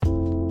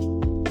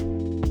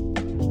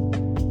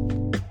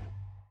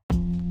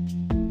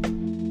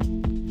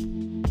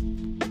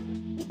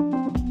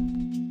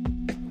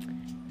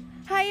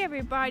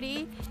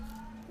everybody.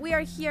 We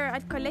are here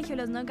at Colegio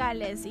Los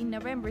Nogales in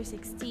November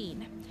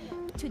 16.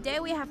 Today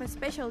we have a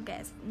special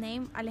guest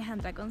named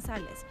Alejandra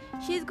Gonzalez.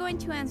 She is going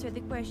to answer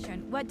the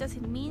question, what does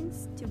it mean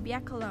to be a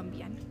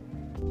Colombian?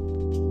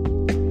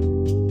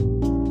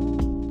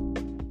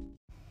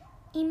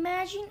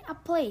 Imagine a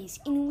place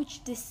in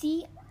which the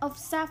sea of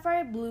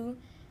sapphire blue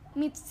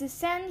meets the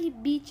sandy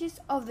beaches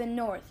of the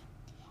north.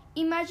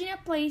 Imagine a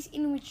place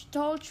in which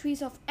tall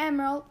trees of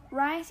emerald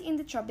rise in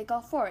the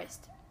tropical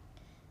forest.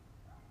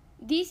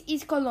 This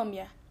is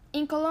Colombia.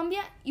 In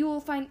Colombia, you will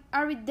find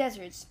arid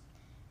deserts,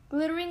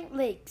 glittering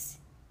lakes,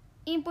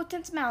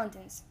 impotent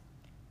mountains.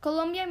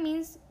 Colombia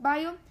means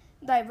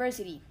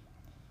biodiversity.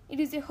 It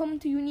is the home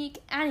to unique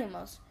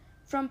animals,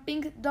 from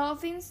pink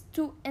dolphins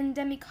to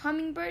endemic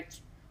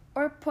hummingbirds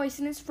or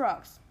poisonous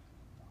frogs.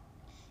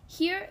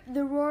 Hear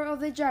the roar of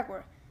the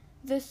jaguar,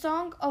 the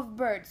song of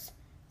birds,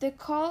 the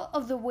call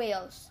of the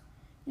whales.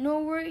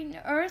 Nowhere on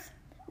earth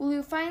will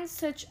you find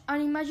such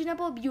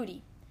unimaginable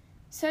beauty,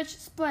 such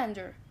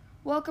splendor.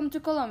 Welcome to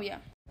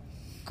Colombia.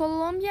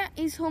 Colombia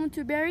is home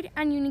to varied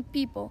and unique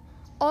people,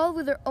 all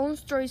with their own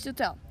stories to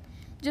tell,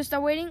 just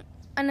awaiting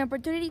an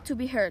opportunity to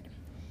be heard.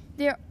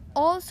 They are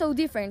all so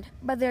different,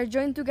 but they are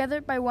joined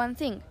together by one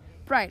thing: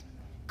 pride.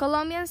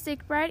 Colombians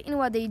take pride in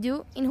what they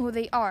do, in who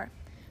they are.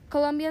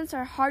 Colombians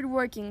are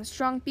hardworking,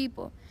 strong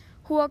people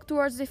who walk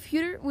towards the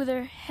future with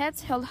their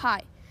heads held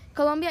high.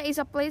 Colombia is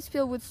a place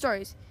filled with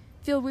stories,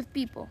 filled with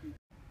people.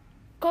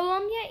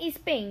 Colombia is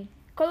pain.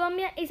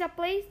 Colombia is a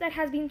place that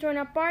has been torn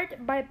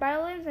apart by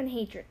violence and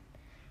hatred.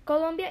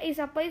 Colombia is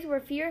a place where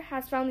fear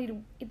has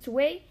found its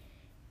way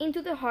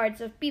into the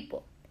hearts of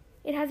people.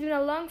 It has been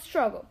a long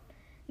struggle,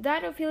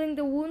 that of healing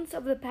the wounds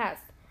of the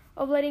past,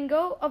 of letting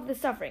go of the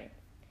suffering.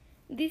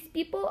 These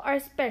people are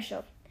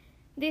special.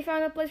 They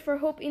found a place for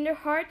hope in their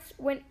hearts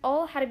when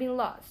all had been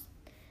lost.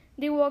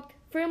 They walked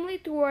firmly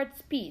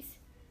towards peace.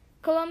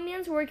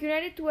 Colombians work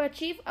united to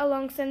achieve a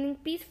long-standing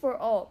peace for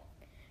all.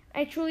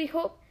 I truly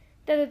hope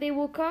that the day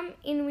will come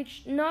in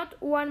which not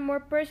one more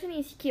person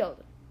is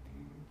killed.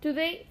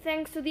 Today,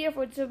 thanks to the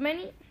efforts of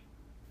many,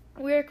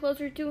 we are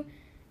closer to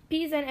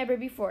peace than ever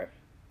before.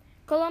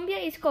 Colombia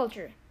is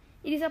culture.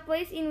 It is a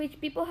place in which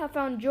people have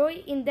found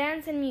joy in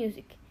dance and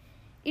music.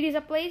 It is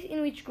a place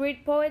in which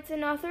great poets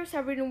and authors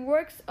have written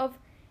works of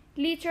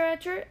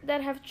literature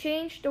that have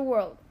changed the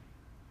world.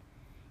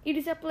 It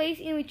is a place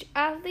in which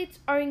athletes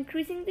are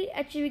increasingly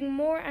achieving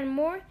more and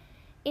more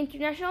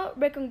international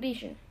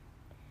recognition.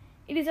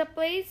 It is a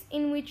place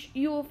in which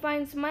you will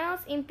find smiles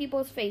in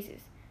people's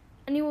faces,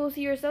 and you will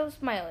see yourself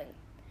smiling.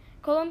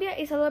 Colombia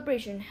is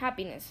celebration,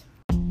 happiness.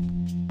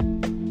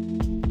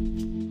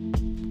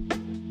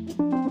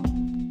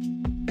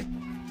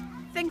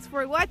 Thanks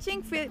for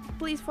watching.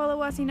 Please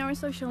follow us in our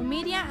social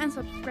media and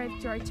subscribe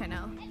to our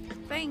channel.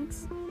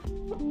 Thanks.